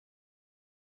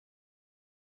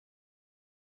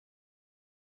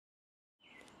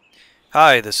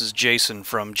Hi, this is Jason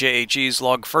from JHE's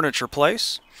Log Furniture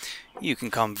Place. You can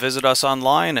come visit us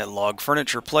online at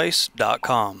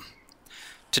logfurnitureplace.com.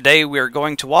 Today we are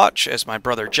going to watch as my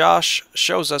brother Josh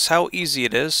shows us how easy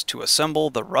it is to assemble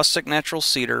the Rustic Natural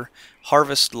Cedar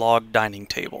Harvest Log Dining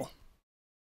Table.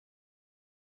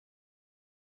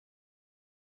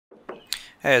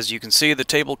 As you can see, the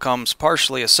table comes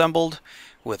partially assembled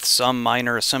with some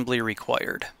minor assembly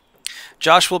required.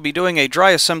 Josh will be doing a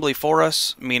dry assembly for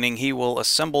us, meaning he will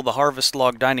assemble the Harvest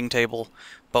Log Dining Table,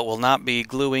 but will not be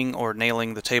gluing or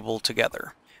nailing the table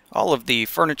together. All of the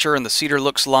furniture in the Cedar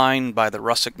Looks line by the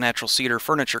Rustic Natural Cedar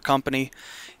Furniture Company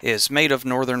is made of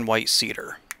northern white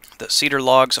cedar. The cedar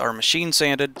logs are machine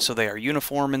sanded, so they are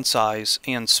uniform in size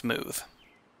and smooth.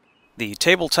 The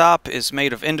tabletop is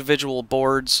made of individual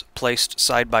boards placed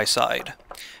side by side.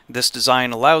 This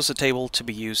design allows the table to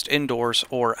be used indoors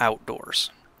or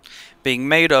outdoors. Being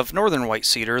made of northern white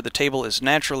cedar, the table is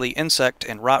naturally insect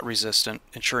and rot resistant,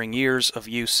 ensuring years of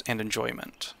use and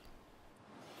enjoyment.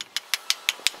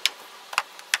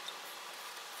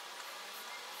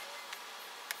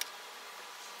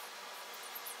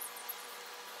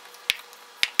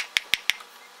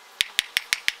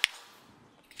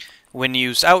 When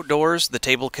used outdoors, the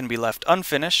table can be left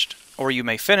unfinished, or you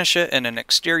may finish it in an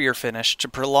exterior finish to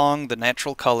prolong the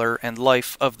natural color and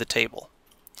life of the table.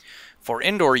 For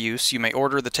indoor use, you may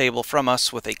order the table from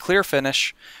us with a clear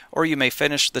finish, or you may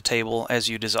finish the table as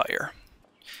you desire.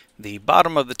 The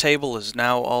bottom of the table is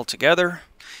now all together.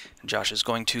 Josh is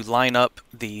going to line up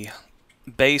the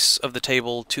base of the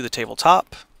table to the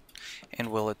tabletop, and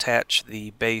will attach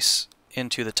the base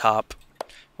into the top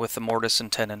with the mortise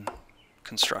and tenon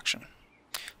construction.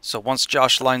 So once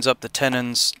Josh lines up the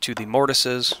tenons to the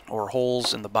mortises or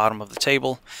holes in the bottom of the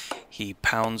table, he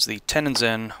pounds the tenons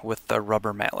in with the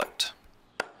rubber mallet.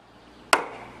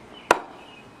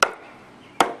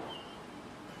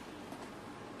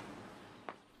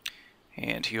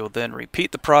 And he'll then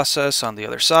repeat the process on the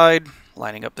other side,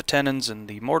 lining up the tenons and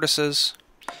the mortises.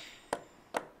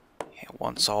 And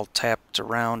once all tapped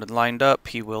around and lined up,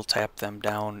 he will tap them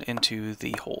down into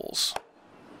the holes.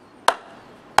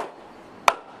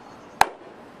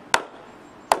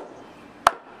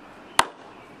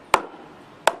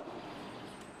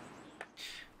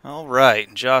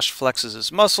 Alright, Josh flexes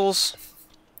his muscles,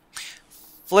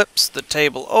 flips the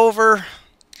table over.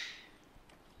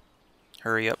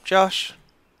 Hurry up, Josh.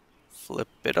 Flip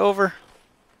it over.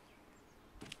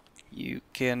 You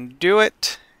can do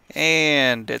it.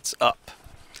 And it's up.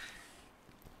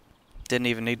 Didn't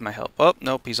even need my help. Oh,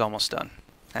 nope, he's almost done.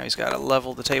 Now he's got to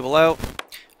level the table out.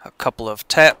 A couple of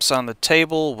taps on the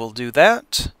table will do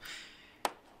that.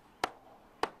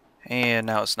 And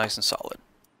now it's nice and solid.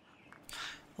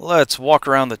 Let's walk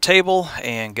around the table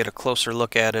and get a closer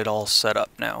look at it all set up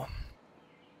now.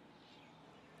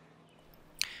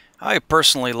 I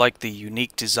personally like the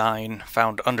unique design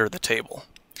found under the table.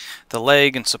 The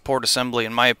leg and support assembly,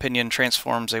 in my opinion,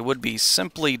 transforms a would-be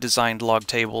simply designed log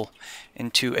table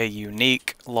into a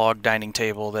unique log dining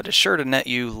table that is sure to net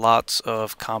you lots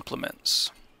of compliments.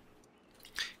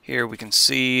 Here we can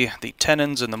see the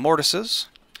tenons and the mortises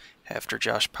after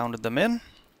Josh pounded them in.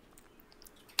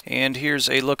 And here's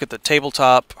a look at the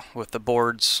tabletop with the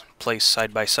boards placed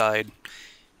side by side.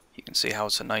 You can see how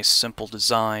it's a nice simple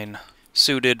design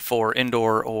suited for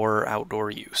indoor or outdoor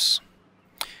use.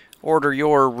 Order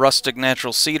your Rustic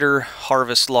Natural Cedar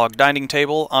Harvest Log Dining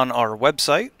Table on our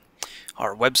website.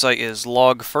 Our website is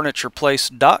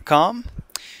logfurnitureplace.com,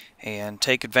 and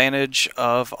take advantage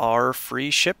of our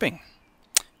free shipping.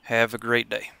 Have a great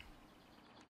day.